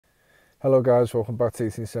Hello guys, welcome back to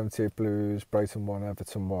 1878 Blues, Brighton 1,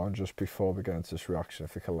 Everton 1. Just before we get into this reaction,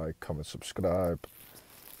 if you can like, comment, subscribe,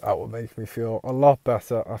 that would make me feel a lot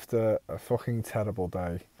better after a fucking terrible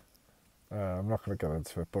day. I'm not going to get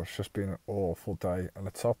into it, but it's just been an awful day, and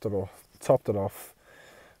I topped it off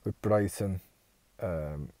with Brighton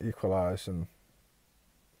equalising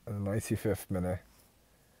in the 95th minute.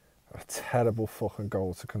 A terrible fucking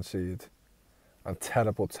goal to concede, and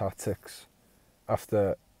terrible tactics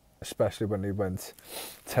after, especially when he went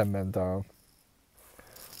 10 men down.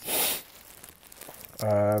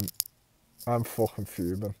 I'm fucking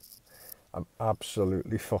fuming. I'm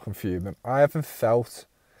absolutely fucking fuming. I haven't felt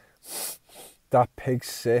that pig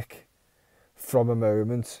sick from a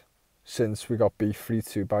moment since we got beat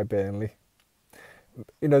 3-2 by Burnley.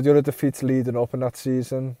 You know, the other defeats leading up in that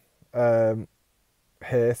season hurt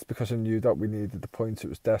because I knew that we needed the point. It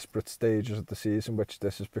was desperate stages of the season, which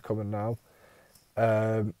this is becoming now.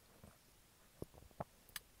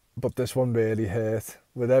 But this one really hurt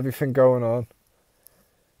with everything going on.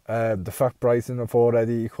 The fact Brighton have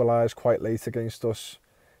already equalised quite late against us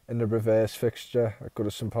in the reverse fixture at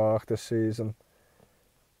Goodison Park this season.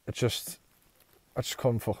 I just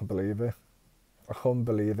couldn't fucking believe it. I couldn't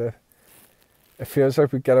believe it. It feels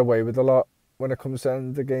like we get away with a lot when it comes to the end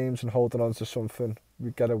of the games and holding on to something.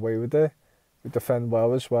 We get away with it. We defend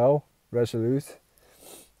well as well, resolute.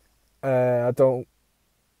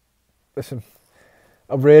 Listen,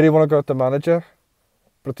 I really want to go at the manager,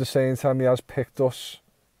 but at the same time he has picked us,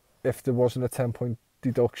 if there wasn't a 10-point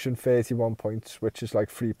deduction, 31 points, which is like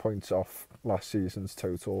 3 points off last season's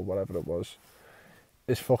total, whatever it was.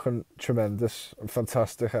 It's fucking tremendous and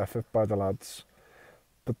fantastic effort by the lads.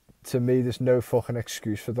 But to me, there's no fucking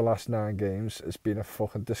excuse for the last 9 games. It's been a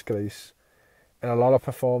fucking disgrace. In a lot of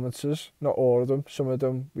performances, not all of them, some of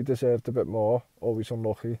them we deserved a bit more, always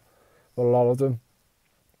unlucky. But a lot of them,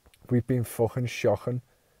 we've been fucking shocking.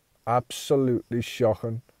 Absolutely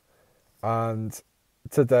shocking. And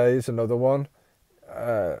today is another one,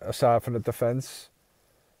 aside from the defenders.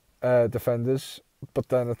 But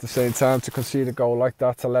then at the same time, to concede a goal like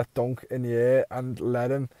that, to let Dunk in the air and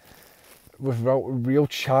let him without a real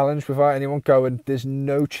challenge, without anyone going, there's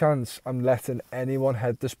no chance I'm letting anyone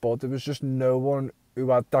head this ball. There was just no one who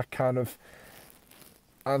had that kind of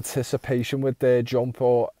anticipation with their jump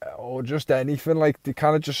or just anything. Like, they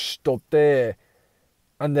kind of just stood there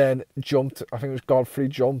and then jumped. I think it was Godfrey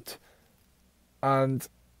jumped, and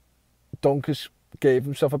Dunkers gave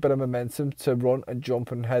himself a bit of momentum to run and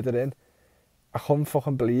jump and head it in. I couldn't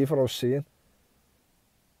fucking believe what I was seeing.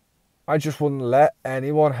 I just wouldn't let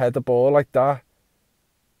anyone head the ball like that,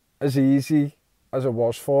 as easy as it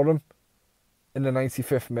was for them in the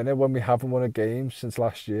 95th minute when we haven't won a game since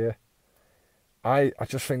last year. I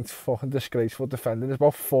just think it's fucking disgraceful defending. There's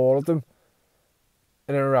about 4 of them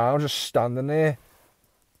in and around just standing there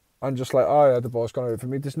and just like, oh yeah, the ball's gone over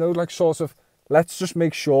me. There's no like sort of, let's just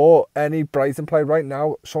make sure any Brighton player right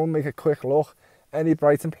now, someone make a quick look, any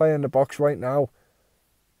Brighton player in the box right now,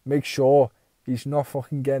 make sure he's not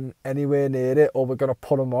fucking getting anywhere near it, or we're going to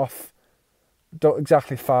put him off. Don't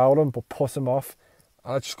exactly foul him, but put him off.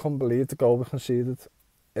 And I just couldn't believe the goal we conceded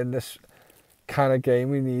in this kind of game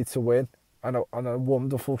we need to win. And a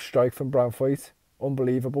wonderful strike from Branthwaite.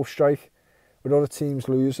 Unbelievable strike. With other teams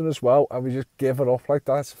losing as well, and we just give it up like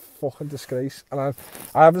that. It's a fucking disgrace. And I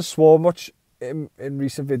haven't sworn much in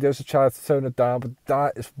recent videos. I tried to tone it down, but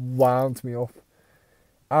that has wound me up.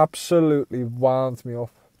 Absolutely wound me up.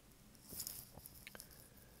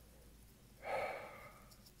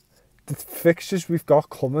 The fixtures we've got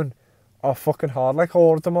coming are fucking hard, like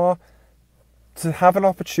all of them are. To have an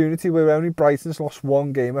opportunity where only Brighton's lost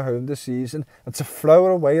 1 game at home this season and to throw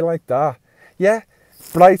it away like that. Yeah,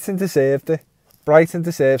 Brighton deserved it. Brighton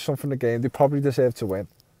deserved something in the game. They probably deserved to win.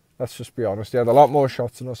 Let's just be honest. They had a lot more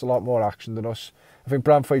shots than us, a lot more action than us. I think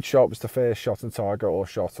Branthwaite's shot was the first shot on target or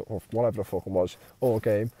shot or whatever the fuck it was all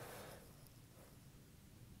game.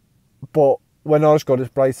 But we're not as good as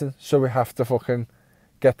Brighton, so we have to fucking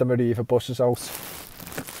get the Mariva buses out.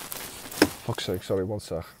 Fuck's sake, sorry, one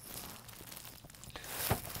sec.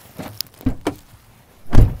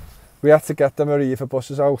 We had to get the Mariva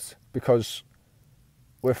buses out because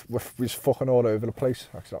we was fucking all over the place.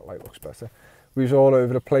 Actually, that light looks better. We was all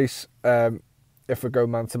over the place if we go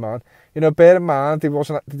man to man. You know, bear in mind, they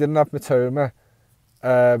didn't have Matoma,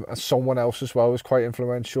 and someone else as well was quite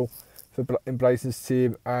influential in Brighton's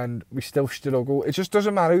team, and we still struggle. It just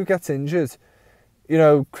doesn't matter who gets injured. You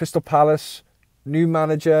know, Crystal Palace, new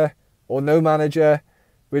manager or no manager,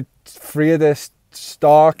 with 3 of their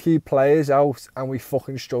star key players out, and we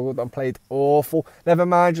fucking struggled and played awful. Never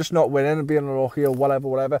mind just not winning and being unlucky or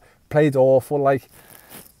whatever. Played awful. Like,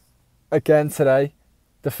 again today,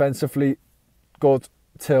 defensively good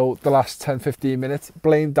till the last 10-15 minutes.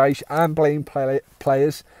 Blame Dyche and blame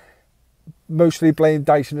players. Mostly blame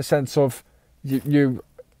Dyche in the sense of you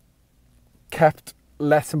kept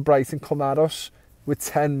letting Brighton come at us with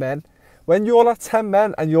 10 men. When you're at 10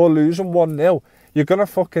 men and you're losing 1-0, you're going to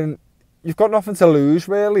fucking... You've got nothing to lose,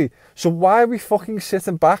 really. So why are we fucking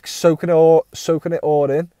sitting back, soaking it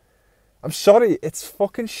all in? I'm sorry, it's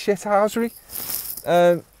fucking shithousery.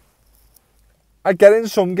 I get it in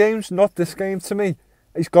some games, not this game to me.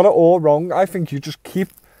 He's got it all wrong. I think you just keep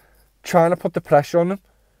trying to put the pressure on them.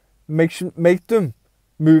 Make them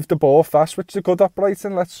move the ball fast, which is good at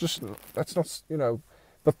Brighton. Let's not, you know...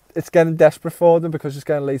 But it's getting desperate for them because it's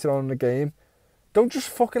getting later on in the game. Don't just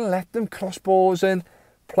fucking let them cross balls in,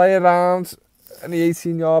 play around in the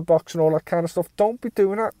 18-yard box and all that kind of stuff. Don't be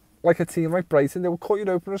doing that like a team like Brighton. They will cut you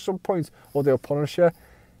open at some point or they'll punish you.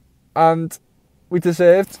 And we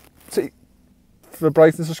deserved for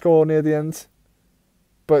Brighton to score near the end.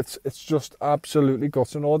 But it's just absolutely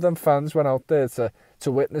gutting. All them fans went out there to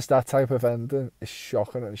witness that type of ending. It's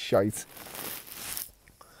shocking and shite.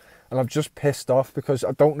 And I'm just pissed off because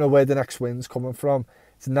I don't know where the next win's coming from.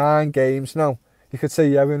 It's 9 games now. You could say,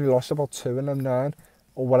 yeah, we only lost about 2 in them 9.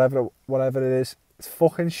 Or whatever it is. It's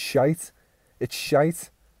fucking shite. It's shite.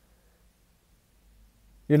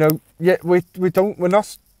 You know, yeah, we're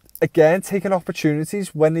not, again, taking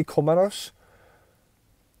opportunities when they come at us.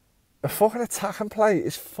 The fucking attack and play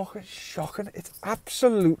is fucking shocking. It's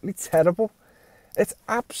absolutely terrible. It's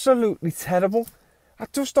absolutely terrible. I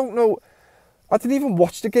just don't know. I didn't even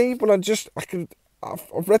watch the game, but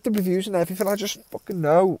I've read the reviews and everything. I just fucking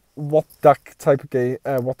know what that type of game,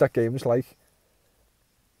 what that game was like.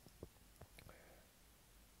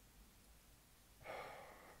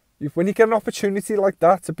 When you get an opportunity like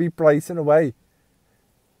that to beat Brighton away,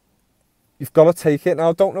 you've got to take it.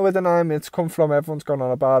 Now, I don't know where the 9 minutes come from. Everyone's gone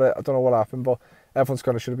on about it. I don't know what happened, but everyone's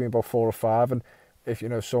gone, it should have been about 4 or 5. And if, you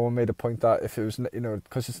know, someone made a point that if it was, you know,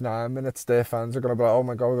 because it's 9 minutes, their fans are going to be like, oh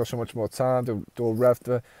my God, we've got so much more time. They'll rev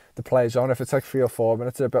the players on. If it's like 3 or 4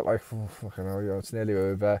 minutes, they're a bit like, oh, fucking hell, you know, it's nearly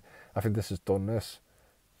over. I think this has done this.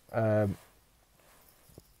 And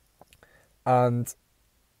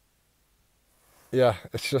yeah,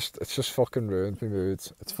 it's just fucking ruined my mood.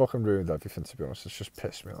 It's fucking ruined everything, to be honest. It's just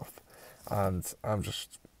pissed me off. And I'm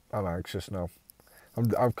anxious now.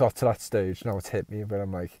 I've got to that stage now, it's hit me, where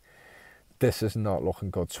I'm like, this is not looking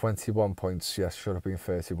good. 21 points, yes, should have been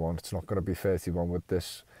 31. It's not going to be 31 with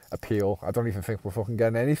this appeal. I don't even think we're fucking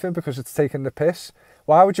getting anything because it's taking the piss.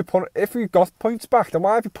 Why would you if we got points back, then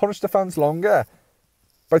why have you punished the fans longer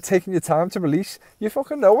by taking your time to release? You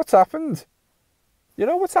fucking know what's happened. You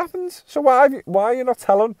know what's happened. So why are you not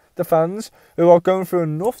telling the fans who are going through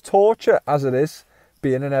enough torture as it is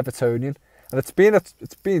being an Evertonian? And it's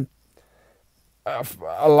been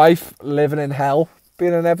a life living in hell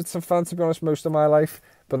being an Everton fan, to be honest, most of my life.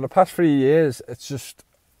 But in the past 3 years, it's just,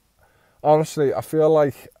 honestly, I feel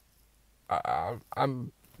like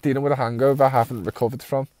I'm dealing with a hangover I haven't recovered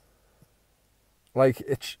from. Like,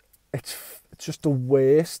 it's just the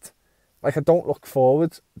worst. Like, I don't look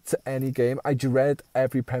forward to any game. I dread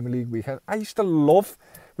every Premier League weekend. I used to love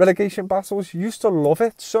relegation battles. Used to love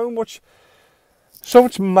it. So much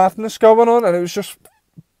madness going on, and it was just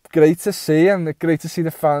great to see, and great to see the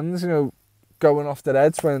fans, you know, going off their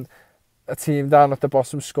heads when a team down at the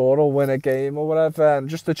bottom score or win a game or whatever, and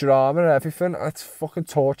just the drama and everything. It's fucking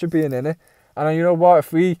torture being in it. And you know what?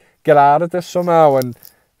 If we get out of this somehow and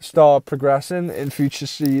start progressing in future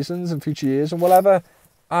seasons and future years and whatever,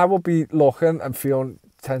 I will be looking and feeling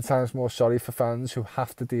 10 times more sorry for fans who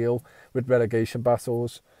have to deal with relegation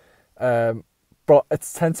battles. But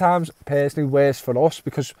it's 10 times personally worse for us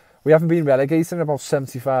because we haven't been relegated in about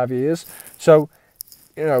 75 years. So,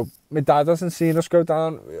 you know, my dad hasn't seen us go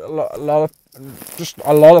down. A lot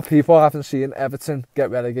of people haven't seen Everton get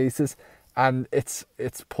relegated, and it's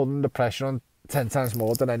putting the pressure on 10 times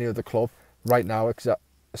more than any other club right now,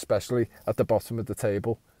 especially at the bottom of the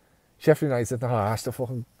table. Sheffield United has to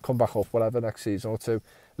fucking come back up whatever next season or two.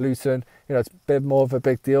 Luton, you know, it's a bit more of a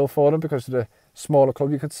big deal for them because of the smaller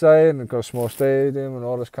club, you could say, and they've got a small stadium and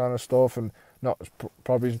all this kind of stuff, and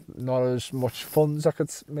probably not as much funds, I could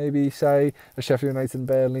maybe say, as Sheffield United and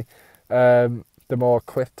Burnley. They're more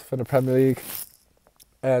equipped for the Premier League,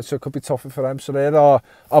 so it could be tougher for them. So they're our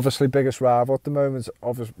obviously biggest rival at the moment,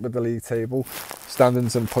 obviously with the league table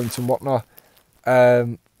standings and points and whatnot.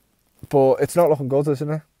 But it's not looking good, isn't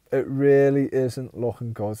it? It really isn't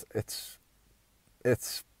looking good. It's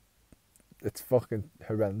fucking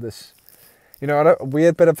horrendous. You know, a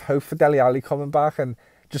weird bit of hope for Dele Alli coming back and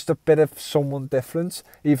just a bit of someone different,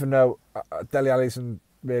 even though Dele Alli's in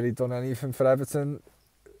really done anything for Everton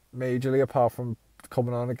majorly, apart from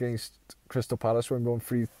coming on against Crystal Palace when we won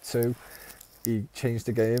 3-2. He changed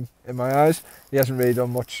the game in my eyes. He hasn't really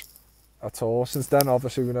done much at all since then.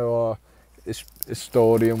 Obviously, we know his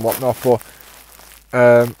story and whatnot, but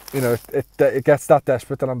you know, it gets that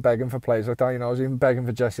desperate that I'm begging for players like that. You know, I was even begging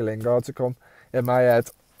for Jesse Lingard to come. In my head,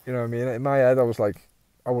 you know what I mean? In my head, I was like,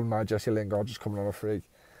 I wouldn't mind Jesse Lingard just coming on a free.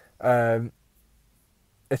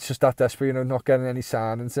 It's just that desperate, you know, not getting any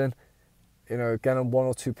signings in. You know, getting one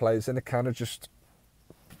or two players in, it kind of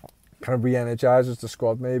re-energises the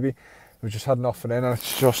squad maybe. We just had nothing in, and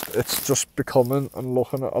it's just becoming and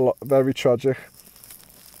looking at a lot very tragic.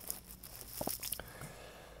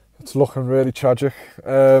 It's looking really tragic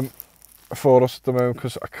for us at the moment,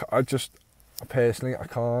 because I personally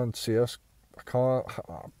can't see us. I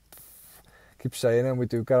keep saying it, and we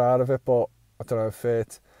do get out of it, but I don't know,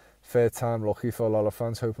 third time lucky for a lot of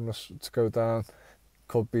fans, hoping us to go down.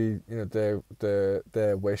 Could be, you know,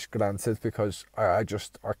 their wish granted, because I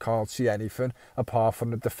can't see anything apart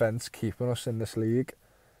from the defence keeping us in this league.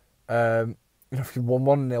 You know, if you won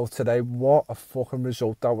 1-0 today, what a fucking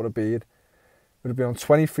result that would have been. Would have been on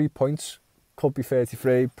 23 points, could be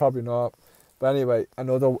 33, probably not. But anyway,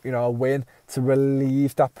 another, you know, a win to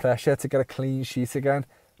relieve that pressure, to get a clean sheet again.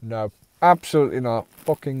 No, absolutely not.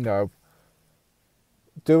 Fucking no.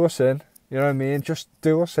 Do us in, you know what I mean? Just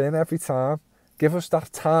do us in every time. Give us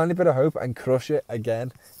that tiny bit of hope and crush it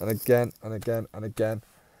again and again and again and again.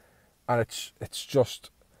 And it's just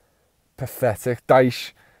pathetic.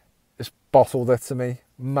 Dyche has bottled it to me,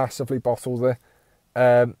 massively bottled it.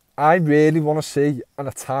 I really want to see an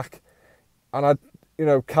attack, and you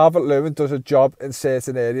know, Calvert-Lewin does a job in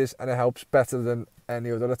certain areas, and it helps better than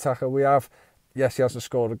any other attacker we have. Yes, he hasn't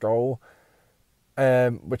scored a goal,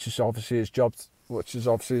 which is obviously his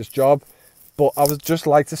job. But I would just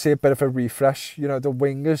like to see a bit of a refresh. You know, the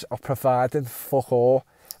wingers are providing fuck all.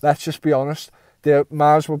 Let's just be honest. Their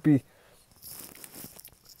Mars would be,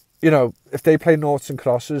 you know, if they play noughts and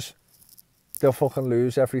crosses, they'll fucking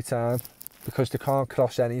lose every time, because they can't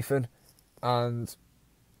cross anything, and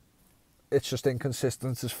it's just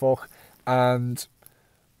inconsistent as fuck. And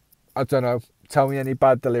I don't know, tell me any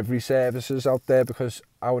bad delivery services out there, because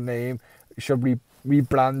our name should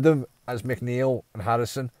rebrand them as McNeil and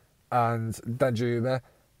Harrison and Danjuma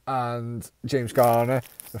and James Garner.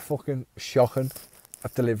 They're fucking shocking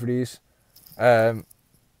at deliveries and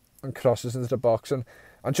crosses into the box and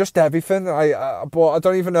just everything. But I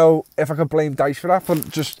don't even know if I can blame Dyche for that, but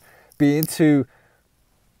just being too,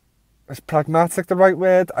 is pragmatic the right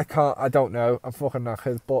word? I don't know. I'm fucking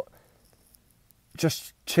knackered, but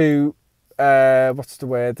just too, what's the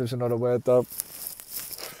word? There's another word though.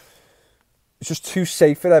 It's just too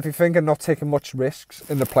safe at everything and not taking much risks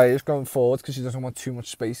in the players going forward, because he doesn't want too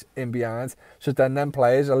much space in behind. So then them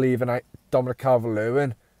players are leaving Dominic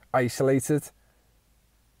Calvert-Lewin isolated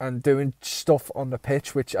and doing stuff on the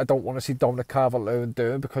pitch, which I don't want to see Dominic Calvert-Lewin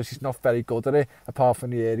doing, because he's not very good at it, apart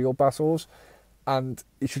from the aerial battles. And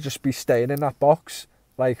he should just be staying in that box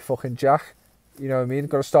like fucking Jack. You know what I mean?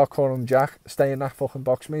 Got to start calling him Jack. Stay in that fucking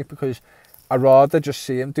box, mate, because I'd rather just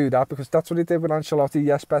see him do that, because that's what he did with Ancelotti.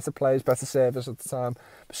 Yes, better players, better service at the time,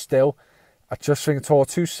 but still, I just think it's all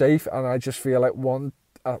too safe, and I just feel like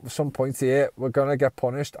at some point here, we're going to get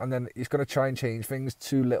punished, and then he's going to try and change things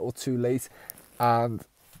too little, too late, and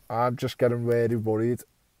I'm just getting really worried,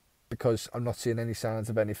 because I'm not seeing any signs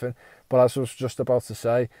of anything. But as I was just about to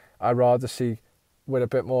say, I'd rather see with a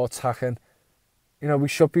bit more attacking. You know, we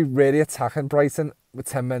should be really attacking Brighton with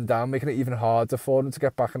 10 men down, making it even harder for them to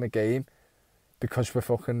get back in the game, because we're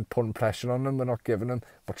fucking putting pressure on them. We're not giving them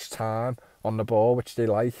much time on the ball, which they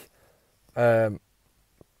like. I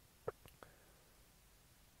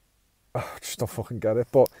just don't fucking get it.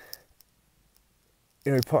 But,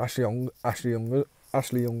 you know, he put Ashley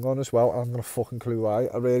Young on as well. I'm going to fucking clue why.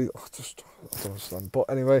 I don't understand. But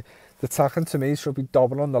anyway, the attacking to me should be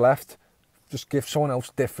double on the left. Just give someone else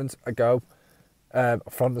different a go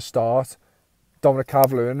from the start. Dominic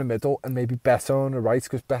Calvert-Lewin in the middle, and maybe Beto on the right,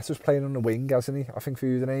 because Beto's playing on the wing, hasn't he? I think for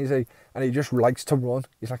Udinese, and he just likes to run.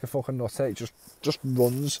 He's like a fucking nutter. He just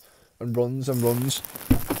runs and runs and runs.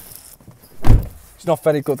 He's not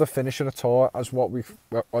very good at finishing at all, as what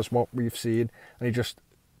we've seen, and he just,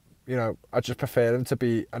 you know, I just prefer him to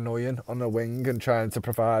be annoying on the wing and trying to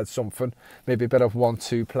provide something, maybe a bit of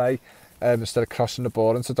 1-2 play, instead of crossing the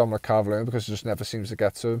ball into Dominic Calvert-Lewin, because it just never seems to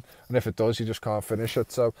get to him, and if it does, he just can't finish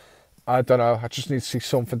it. So I don't know, I just need to see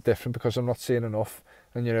something different, because I'm not seeing enough.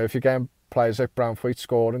 And you know, if you're getting players like Branthwaite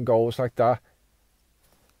scoring goals like that,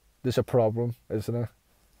 there's a problem, isn't it?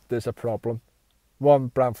 There's a problem. One,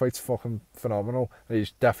 Branthwaite's fucking phenomenal, and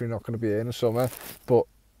he's definitely not going to be here in the summer, but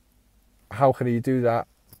how can he do that?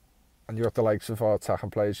 And you've got the likes of our attacking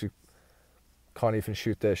players who can't even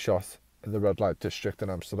shoot their shot in the red light district in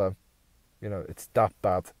Amsterdam. You know, it's that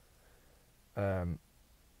bad. I'm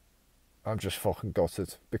just fucking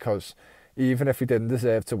gutted, because even if we didn't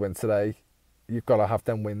deserve to win today, you've got to have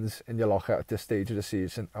them wins in your locker at this stage of the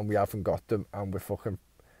season, and we haven't got them, and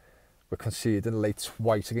we're conceding late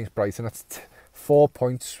twice against Brighton. That's 4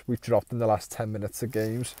 points we've dropped in the last 10 minutes of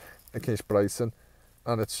games against Brighton,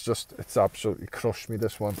 and it's absolutely crushed me,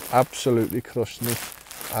 this one. Absolutely crushed me,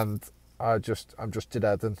 and I'm just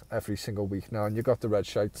dreading every single week now. And you've got the Red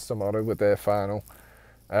Shites tomorrow with their final.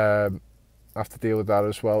 Have to deal with that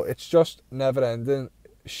as well. It's just never ending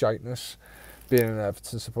shiteness being an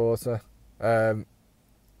Everton supporter. But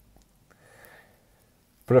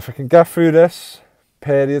if I can get through this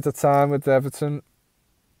period of time with Everton,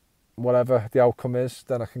 whatever the outcome is,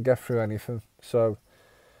 then I can get through anything. So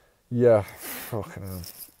yeah, fucking hell.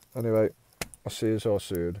 Anyway, I'll see you all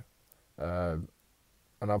soon.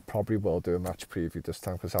 And I probably will do a match preview this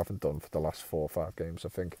time, because I haven't done for the last 4 or 5 games. I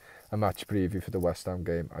think a match preview for the West Ham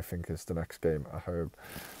game, I think, is the next game at home.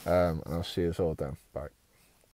 And I'll see you all then. Bye.